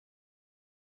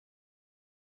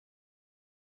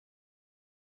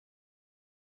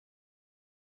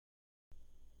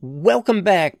Welcome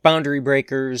back, Boundary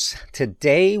Breakers.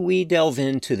 Today we delve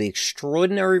into the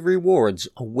extraordinary rewards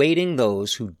awaiting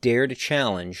those who dare to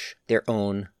challenge their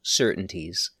own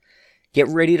certainties. Get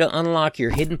ready to unlock your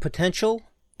hidden potential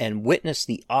and witness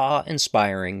the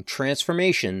awe-inspiring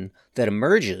transformation that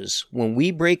emerges when we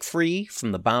break free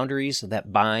from the boundaries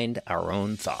that bind our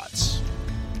own thoughts.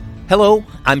 Hello,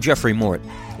 I'm Jeffrey Mort.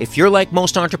 If you're like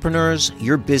most entrepreneurs,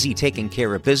 you're busy taking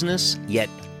care of business, yet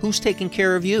who's taking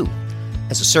care of you?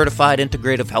 As a certified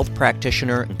integrative health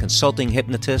practitioner and consulting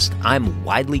hypnotist, I'm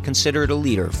widely considered a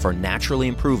leader for naturally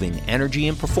improving energy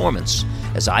and performance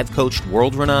as I've coached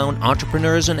world-renowned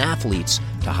entrepreneurs and athletes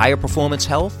to higher performance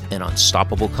health and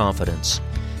unstoppable confidence.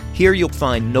 Here you'll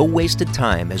find no wasted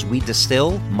time as we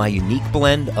distill my unique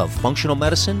blend of functional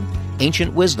medicine,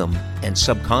 ancient wisdom, and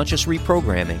subconscious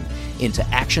reprogramming into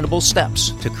actionable steps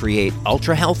to create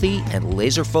ultra-healthy and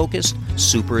laser-focused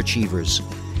superachievers.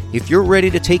 If you're ready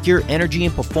to take your energy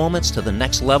and performance to the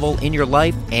next level in your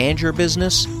life and your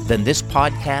business, then this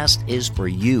podcast is for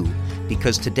you.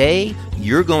 Because today,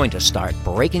 you're going to start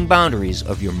breaking boundaries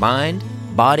of your mind,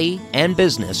 body, and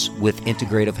business with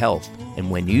integrative health. And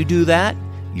when you do that,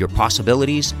 your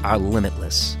possibilities are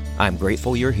limitless. I'm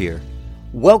grateful you're here.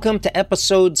 Welcome to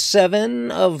episode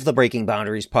 7 of the Breaking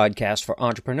Boundaries podcast for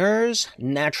entrepreneurs.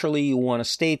 Naturally, you want to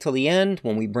stay till the end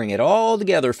when we bring it all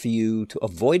together for you to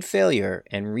avoid failure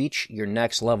and reach your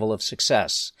next level of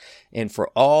success. And for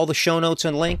all the show notes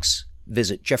and links,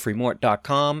 visit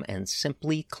jeffreymort.com and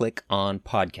simply click on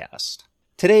podcast.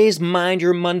 Today's Mind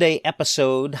Your Monday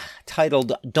episode,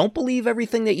 titled Don't Believe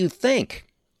Everything That You Think,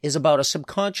 is about a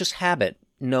subconscious habit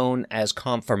known as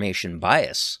confirmation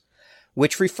bias,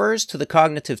 which refers to the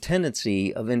cognitive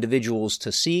tendency of individuals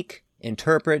to seek,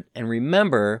 interpret, and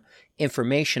remember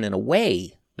information in a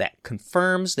way that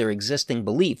confirms their existing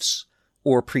beliefs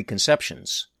or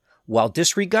preconceptions, while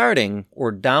disregarding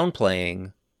or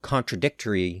downplaying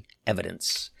contradictory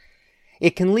evidence.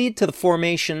 It can lead to the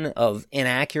formation of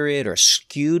inaccurate or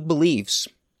skewed beliefs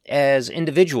as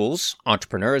individuals,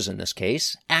 entrepreneurs in this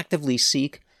case, actively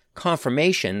seek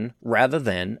confirmation rather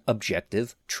than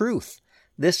objective truth.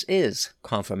 This is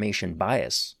confirmation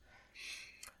bias.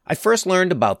 I first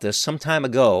learned about this some time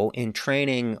ago in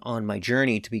training on my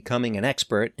journey to becoming an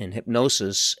expert in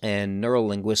hypnosis and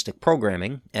neuro-linguistic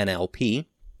programming, NLP,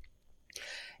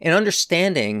 and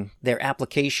understanding their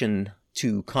application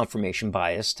to confirmation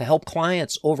bias to help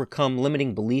clients overcome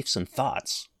limiting beliefs and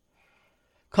thoughts.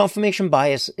 Confirmation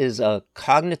bias is a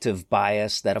cognitive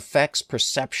bias that affects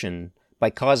perception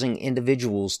by causing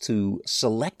individuals to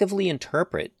selectively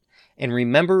interpret and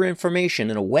remember information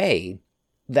in a way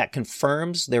that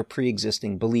confirms their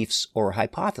pre-existing beliefs or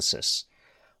hypothesis,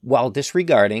 while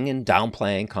disregarding and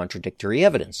downplaying contradictory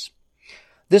evidence.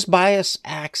 This bias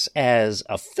acts as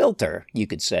a filter, you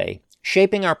could say,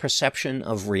 shaping our perception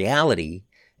of reality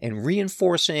and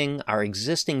reinforcing our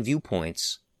existing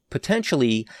viewpoints,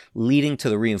 potentially leading to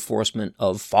the reinforcement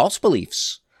of false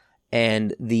beliefs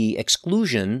and the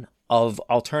exclusion of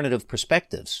alternative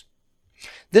perspectives.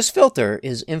 This filter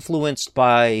is influenced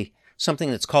by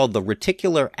something that's called the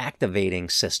reticular activating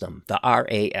system, the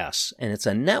RAS, and it's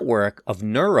a network of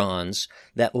neurons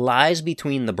that lies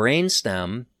between the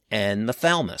brainstem and the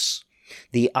thalamus.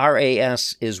 The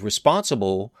RAS is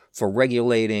responsible for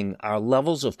regulating our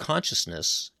levels of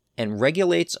consciousness and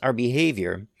regulates our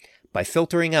behavior by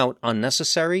filtering out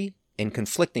unnecessary and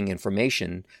conflicting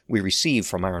information we receive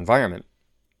from our environment.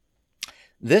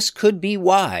 This could be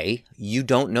why you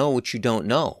don't know what you don't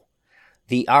know.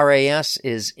 The RAS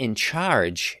is in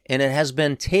charge, and it has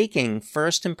been taking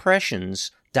first impressions,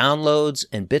 downloads,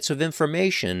 and bits of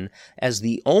information as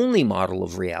the only model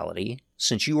of reality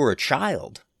since you were a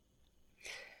child.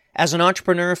 As an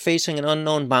entrepreneur facing an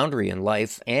unknown boundary in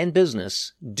life and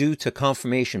business due to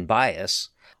confirmation bias,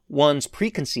 one's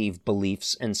preconceived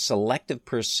beliefs and selective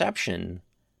perception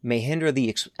may hinder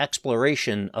the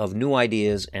exploration of new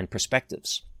ideas and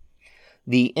perspectives.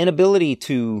 The inability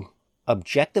to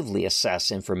objectively assess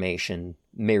information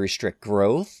may restrict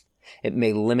growth, it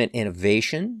may limit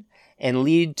innovation, and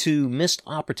lead to missed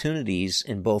opportunities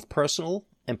in both personal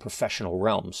and professional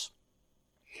realms.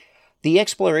 The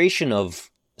exploration of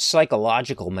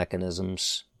psychological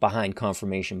mechanisms behind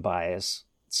confirmation bias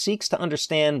seeks to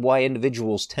understand why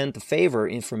individuals tend to favor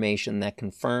information that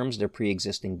confirms their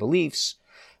pre-existing beliefs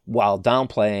while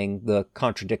downplaying the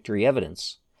contradictory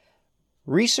evidence.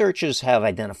 Researchers have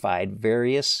identified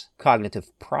various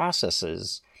cognitive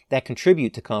processes that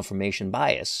contribute to confirmation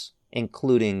bias,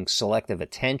 including selective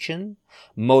attention,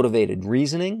 motivated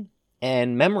reasoning,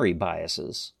 and memory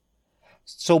biases.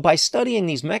 So by studying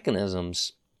these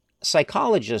mechanisms,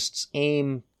 psychologists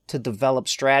aim to develop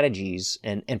strategies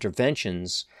and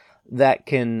interventions that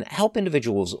can help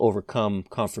individuals overcome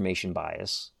confirmation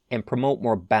bias and promote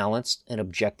more balanced and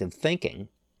objective thinking.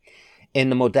 In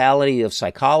the modality of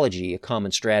psychology, a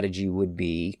common strategy would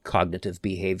be cognitive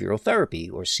behavioral therapy,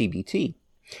 or CBT,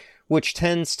 which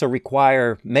tends to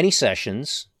require many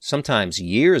sessions, sometimes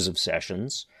years of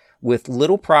sessions, with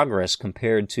little progress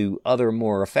compared to other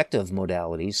more effective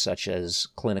modalities such as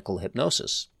clinical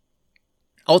hypnosis.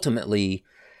 Ultimately,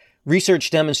 research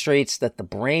demonstrates that the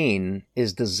brain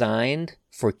is designed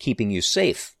for keeping you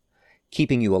safe,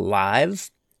 keeping you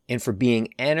alive, and for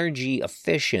being energy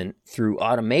efficient through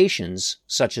automations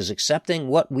such as accepting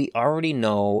what we already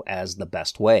know as the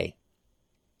best way.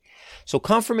 So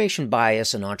confirmation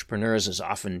bias in entrepreneurs is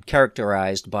often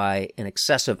characterized by an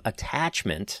excessive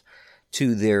attachment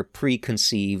to their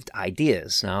preconceived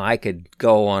ideas. Now, I could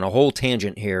go on a whole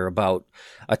tangent here about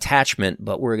attachment,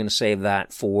 but we're going to save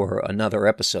that for another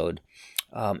episode.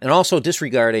 And also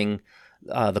disregarding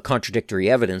the contradictory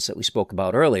evidence that we spoke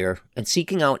about earlier, and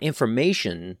seeking out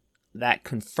information that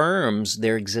confirms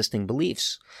their existing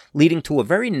beliefs, leading to a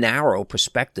very narrow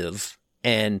perspective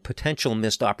and potential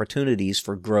missed opportunities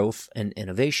for growth and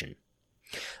innovation.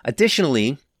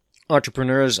 Additionally,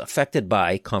 entrepreneurs affected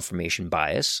by confirmation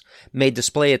bias may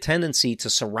display a tendency to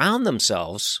surround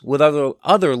themselves with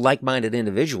other like-minded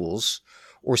individuals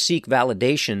or seek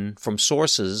validation from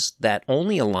sources that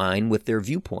only align with their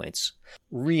viewpoints,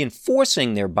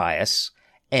 reinforcing their bias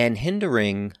and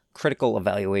hindering critical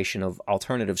evaluation of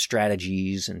alternative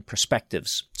strategies and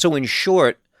perspectives. So in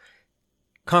short,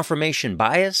 confirmation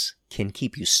bias can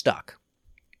keep you stuck.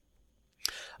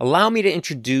 Allow me to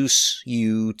introduce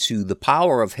you to the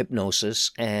power of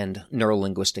hypnosis and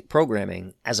neurolinguistic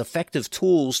programming as effective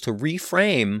tools to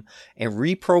reframe and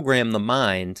reprogram the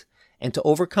mind and to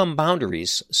overcome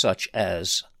boundaries such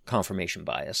as confirmation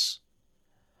bias.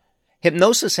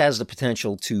 Hypnosis has the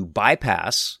potential to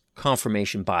bypass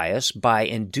confirmation bias by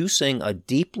inducing a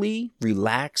deeply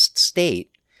relaxed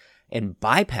state and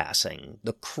bypassing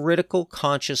the critical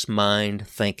conscious mind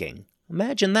thinking.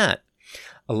 Imagine that.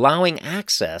 Allowing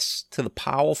access to the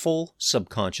powerful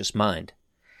subconscious mind.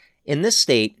 In this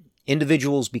state,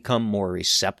 individuals become more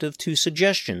receptive to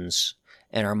suggestions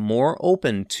and are more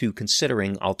open to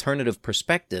considering alternative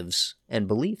perspectives and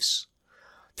beliefs.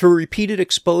 Through repeated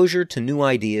exposure to new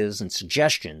ideas and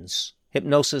suggestions,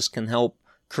 hypnosis can help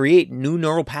create new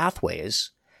neural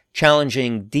pathways,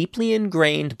 challenging deeply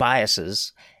ingrained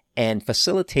biases and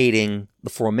facilitating the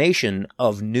formation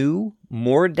of new,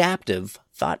 more adaptive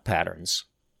thought patterns.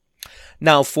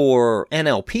 Now, for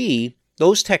NLP,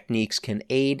 those techniques can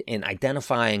aid in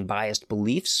identifying biased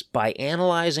beliefs by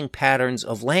analyzing patterns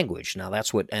of language. Now,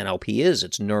 that's what NLP is.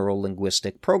 It's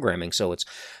neuro-linguistic programming. So it's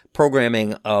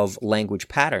programming of language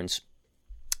patterns.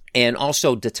 And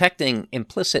also detecting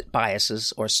implicit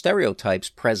biases or stereotypes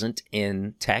present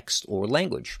in text or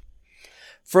language.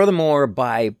 Furthermore,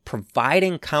 by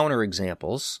providing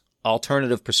counterexamples,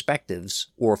 alternative perspectives,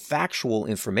 or factual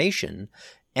information,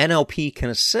 NLP can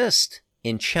assist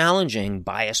in challenging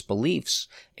biased beliefs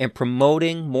and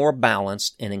promoting more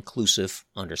balanced and inclusive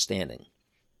understanding.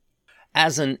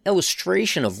 As an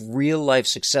illustration of real-life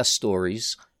success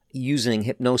stories using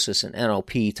hypnosis and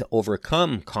NLP to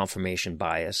overcome confirmation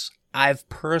bias, I've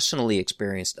personally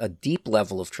experienced a deep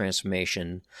level of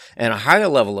transformation and a higher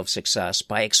level of success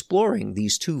by exploring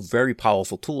these two very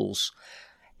powerful tools,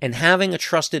 and having a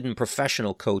trusted and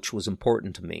professional coach was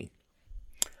important to me.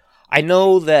 I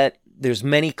know that there's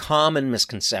many common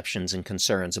misconceptions and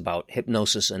concerns about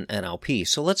hypnosis and NLP,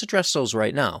 so let's address those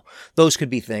right now. Those could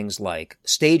be things like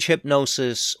stage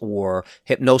hypnosis or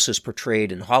hypnosis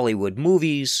portrayed in Hollywood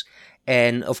movies.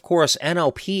 And of course,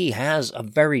 NLP has a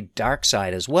very dark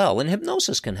side as well, and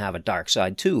hypnosis can have a dark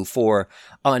side too for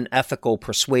unethical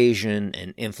persuasion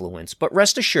and influence. But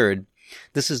rest assured,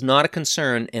 this is not a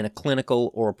concern in a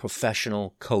clinical or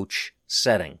professional coach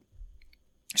setting.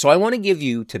 So I want to give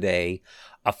you today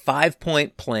a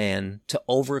 5-point plan to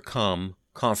overcome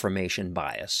confirmation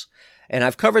bias. And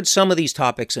I've covered some of these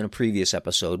topics in a previous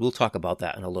episode. We'll talk about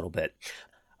that in a little bit.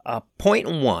 Point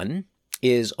 1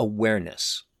 is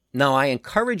awareness. Now, I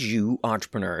encourage you,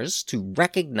 entrepreneurs, to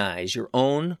recognize your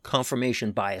own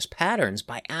confirmation bias patterns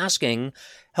by asking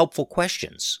helpful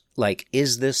questions like,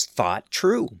 is this thought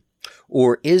true?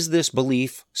 Or is this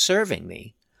belief serving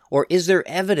me? Or is there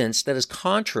evidence that is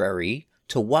contrary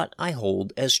to what I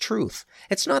hold as truth?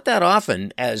 It's not that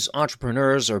often as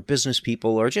entrepreneurs or business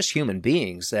people or just human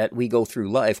beings that we go through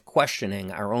life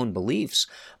questioning our own beliefs.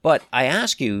 But I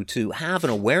ask you to have an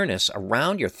awareness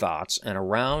around your thoughts and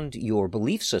around your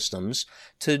belief systems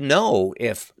to know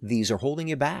if these are holding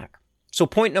you back. So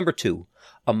point number 2,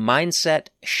 a mindset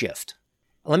shift.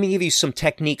 Let me give you some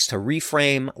techniques to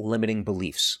reframe limiting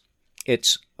beliefs.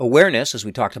 It's awareness, as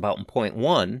we talked about in point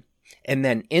 1, and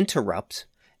then interrupt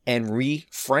and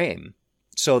reframe.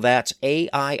 So that's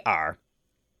AIR.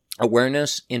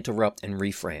 Awareness, interrupt, and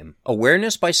reframe.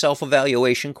 Awareness by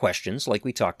self-evaluation questions, like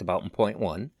we talked about in point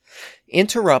 1.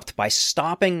 Interrupt by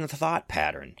stopping the thought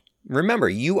pattern. Remember,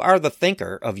 you are the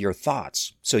thinker of your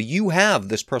thoughts, so you have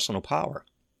this personal power.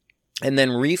 And then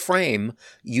reframe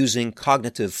using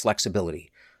cognitive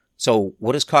flexibility. So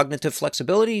what is cognitive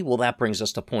flexibility? Well, that brings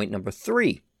us to point number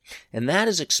 3. And that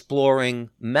is exploring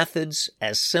methods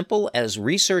as simple as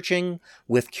researching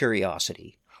with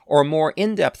curiosity, or more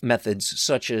in-depth methods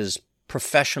such as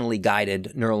professionally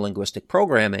guided neurolinguistic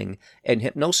programming and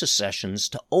hypnosis sessions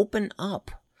to open up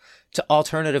to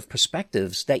alternative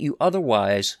perspectives that you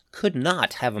otherwise could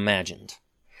not have imagined.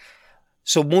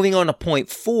 So moving on to point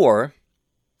 4,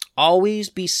 always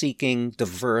be seeking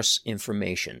diverse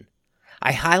information.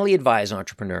 I highly advise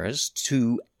entrepreneurs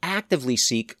to actively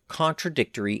seek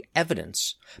contradictory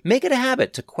evidence. Make it a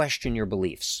habit to question your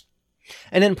beliefs.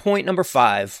 And then point number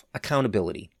 5,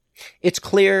 accountability. It's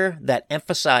clear that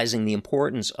emphasizing the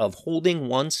importance of holding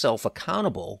oneself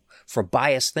accountable for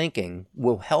biased thinking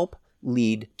will help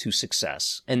lead to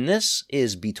success. And this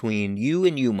is between you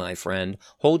and you, my friend.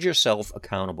 Hold yourself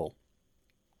accountable.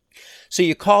 So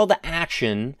your call to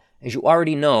action, as you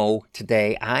already know,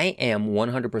 today, I am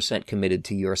 100% committed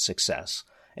to your success.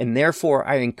 And therefore,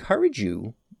 I encourage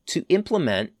you to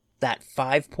implement that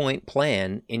 5-point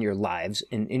plan in your lives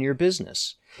and in your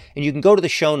business. And you can go to the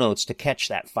show notes to catch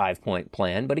that 5-point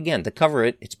plan. But again, to cover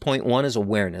it, it's point 1 is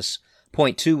awareness.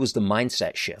 Point 2 was the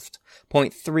mindset shift.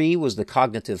 Point 3 was the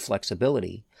cognitive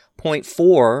flexibility. Point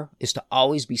 4 is to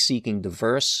always be seeking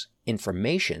diverse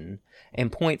information.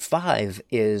 And point 5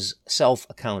 is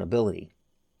self-accountability.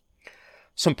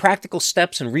 Some practical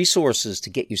steps and resources to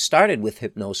get you started with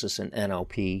hypnosis and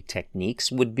NLP techniques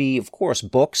would be, of course,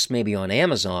 books, maybe on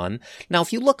Amazon. Now,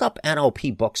 if you look up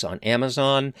NLP books on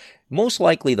Amazon, most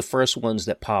likely the first ones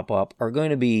that pop up are going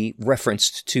to be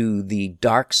referenced to the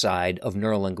dark side of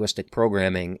neurolinguistic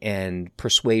programming and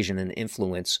persuasion and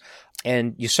influence.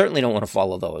 And you certainly don't want to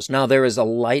follow those. Now, there is a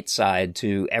light side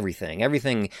to everything.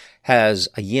 Everything has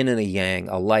a yin and a yang,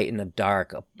 a light and a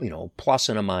dark, a plus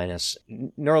and a minus.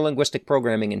 Neurolinguistic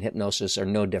programming and hypnosis are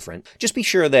no different. Just be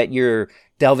sure that you're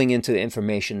delving into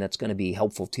information that's going to be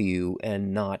helpful to you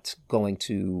and not going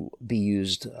to be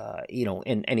used,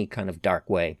 in any kind of dark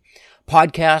way.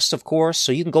 Podcasts, of course,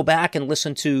 so you can go back and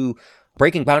listen to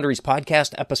Breaking Boundaries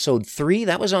podcast episode 3,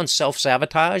 that was on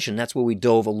self-sabotage, and that's where we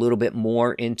dove a little bit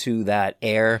more into that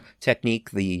AIR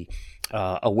technique, the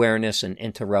awareness and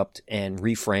interrupt and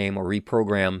reframe or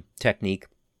reprogram technique.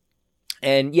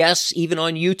 And yes, even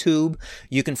on YouTube,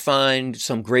 you can find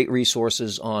some great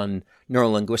resources on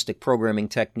neurolinguistic programming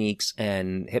techniques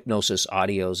and hypnosis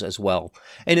audios as well.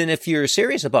 And then if you're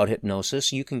serious about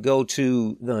hypnosis, you can go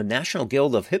to the National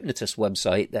Guild of Hypnotists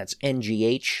website, that's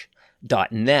ngh.net.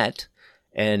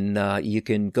 And you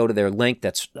can go to their link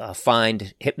that's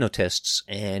Find Hypnotists,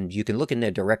 and you can look in their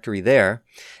directory there.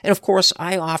 And of course,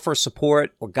 I offer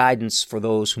support or guidance for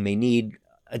those who may need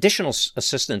additional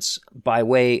assistance by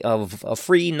way of a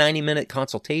free 90-minute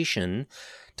consultation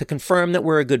to confirm that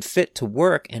we're a good fit to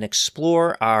work and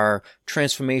explore our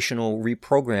transformational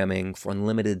reprogramming for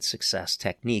unlimited success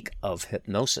technique of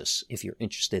hypnosis. If you're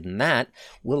interested in that,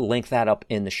 we'll link that up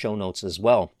in the show notes as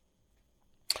well.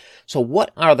 So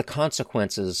what are the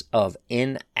consequences of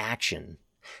inaction?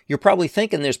 You're probably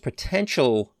thinking there's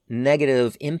potential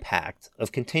negative impact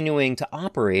of continuing to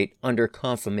operate under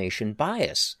confirmation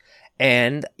bias.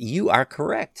 And you are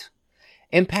correct.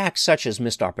 Impacts such as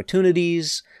missed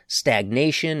opportunities,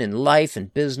 stagnation in life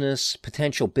and business,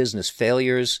 potential business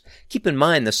failures. Keep in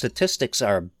mind the statistics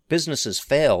are businesses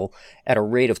fail at a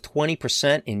rate of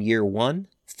 20% in year 1,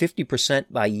 50%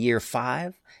 by year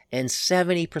 5, and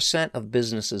 70% of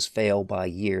businesses fail by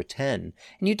year 10.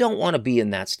 And you don't want to be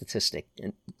in that statistic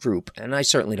group, and I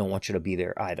certainly don't want you to be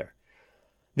there either.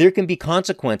 There can be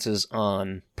consequences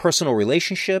on personal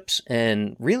relationships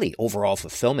and really overall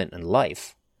fulfillment in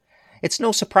life. It's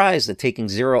no surprise that taking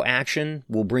zero action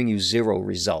will bring you zero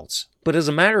results. But as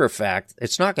a matter of fact,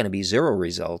 it's not going to be zero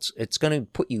results. It's going to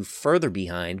put you further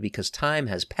behind because time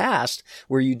has passed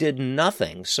where you did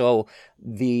nothing. So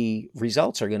the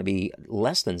results are going to be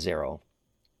less than zero.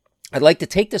 I'd like to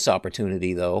take this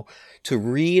opportunity, though, to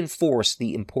reinforce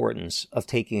the importance of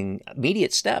taking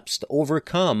immediate steps to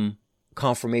overcome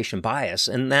confirmation bias.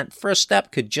 And that first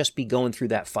step could just be going through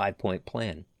that 5-point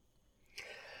plan.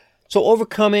 So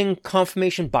overcoming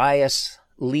confirmation bias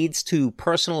leads to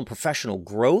personal and professional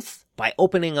growth by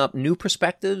opening up new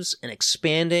perspectives and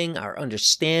expanding our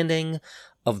understanding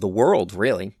of the world,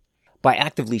 really. By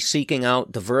actively seeking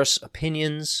out diverse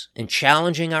opinions and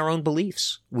challenging our own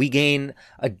beliefs, we gain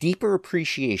a deeper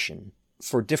appreciation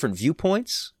for different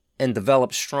viewpoints and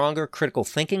develop stronger critical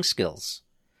thinking skills.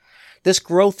 This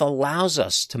growth allows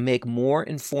us to make more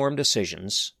informed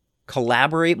decisions,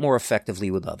 collaborate more effectively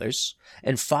with others,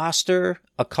 and foster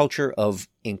a culture of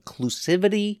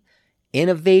inclusivity,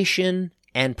 innovation,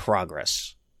 and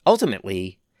progress.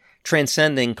 Ultimately,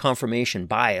 transcending confirmation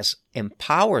bias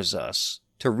empowers us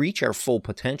to reach our full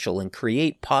potential and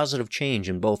create positive change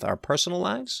in both our personal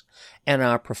lives and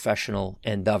our professional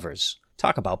endeavors.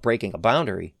 Talk about breaking a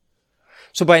boundary.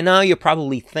 So by now, you're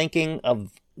probably thinking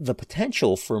of the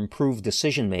potential for improved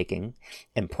decision-making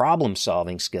and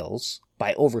problem-solving skills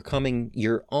by overcoming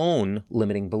your own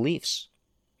limiting beliefs.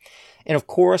 And of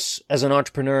course, as an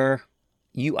entrepreneur,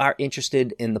 you are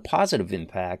interested in the positive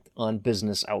impact on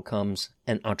business outcomes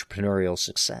and entrepreneurial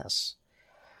success.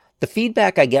 The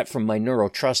feedback I get from my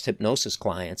neurotrust hypnosis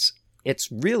clients,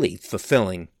 it's really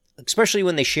fulfilling, especially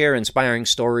when they share inspiring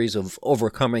stories of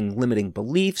overcoming limiting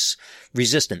beliefs,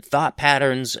 resistant thought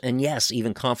patterns, and yes,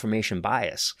 even confirmation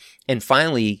bias, and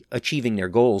finally achieving their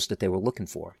goals that they were looking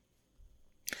for.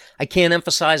 I can't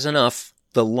emphasize enough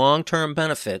the long-term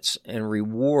benefits and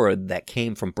reward that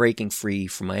came from breaking free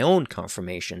from my own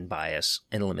confirmation bias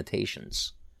and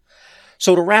limitations.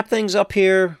 So to wrap things up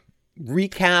here,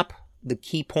 recap the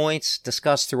key points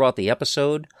discussed throughout the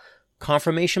episode.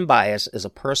 Confirmation bias is a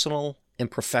personal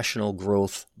and professional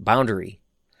growth boundary.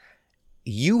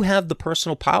 You have the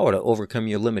personal power to overcome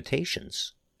your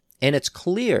limitations, and it's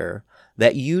clear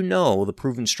that you know the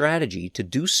proven strategy to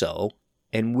do so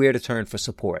and where to turn for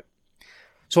support.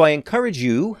 So I encourage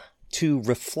you to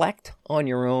reflect on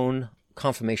your own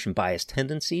confirmation bias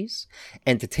tendencies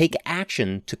and to take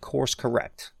action to course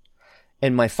correct.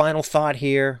 And my final thought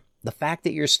here, the fact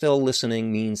that you're still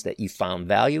listening means that you found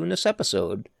value in this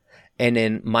episode and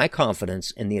in my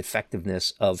confidence in the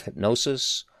effectiveness of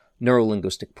hypnosis,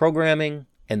 neurolinguistic programming,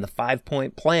 and the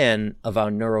 5-point plan of our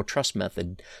neurotrust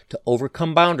method to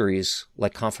overcome boundaries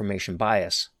like confirmation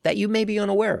bias that you may be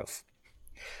unaware of.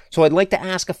 So I'd like to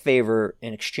ask a favor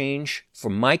in exchange for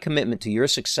my commitment to your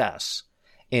success,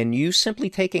 and you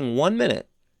simply taking 1 minute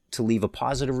to leave a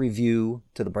positive review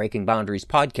to the Breaking Boundaries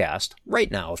podcast right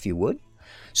now, if you would,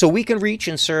 so we can reach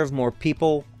and serve more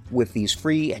people with these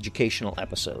free educational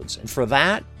episodes. And for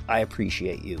that, I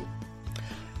appreciate you.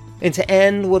 And to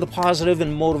end with a positive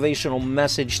and motivational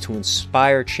message to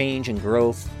inspire change and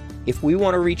growth, if we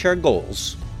want to reach our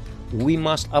goals, we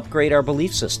must upgrade our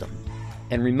belief system.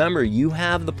 And remember, you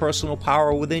have the personal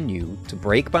power within you to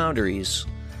break boundaries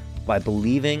by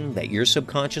believing that your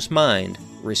subconscious mind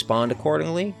respond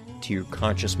accordingly to your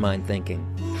conscious mind thinking.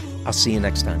 I'll see you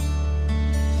next time.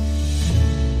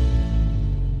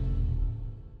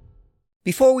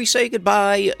 Before we say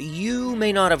goodbye, you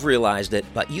may not have realized it,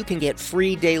 but you can get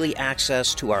free daily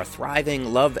access to our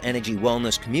thriving Love Energy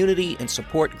Wellness community and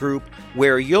support group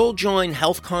where you'll join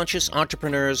health-conscious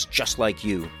entrepreneurs just like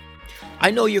you. I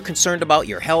know you're concerned about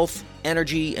your health,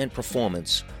 energy, and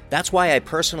performance. That's why I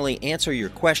personally answer your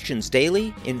questions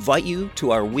daily, invite you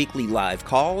to our weekly live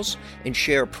calls, and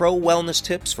share pro-wellness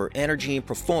tips for energy and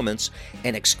performance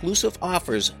and exclusive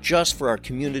offers just for our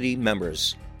community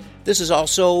members. This is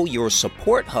also your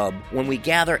support hub when we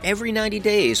gather every 90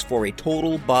 days for a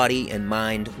total body and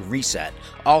mind reset,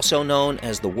 also known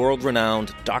as the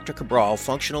world-renowned Dr. Cabral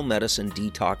Functional Medicine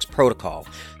Detox Protocol.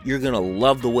 You're going to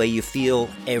love the way you feel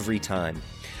every time.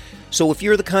 So if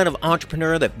you're the kind of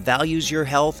entrepreneur that values your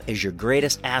health as your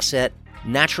greatest asset,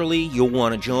 naturally you'll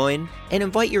want to join and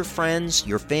invite your friends,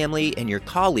 your family, and your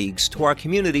colleagues to our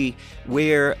community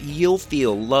where you'll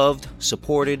feel loved,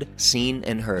 supported, seen,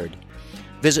 and heard.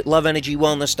 Visit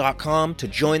loveenergywellness.com to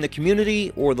join the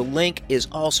community, or the link is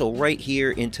also right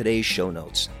here in today's show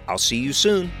notes. I'll see you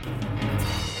soon.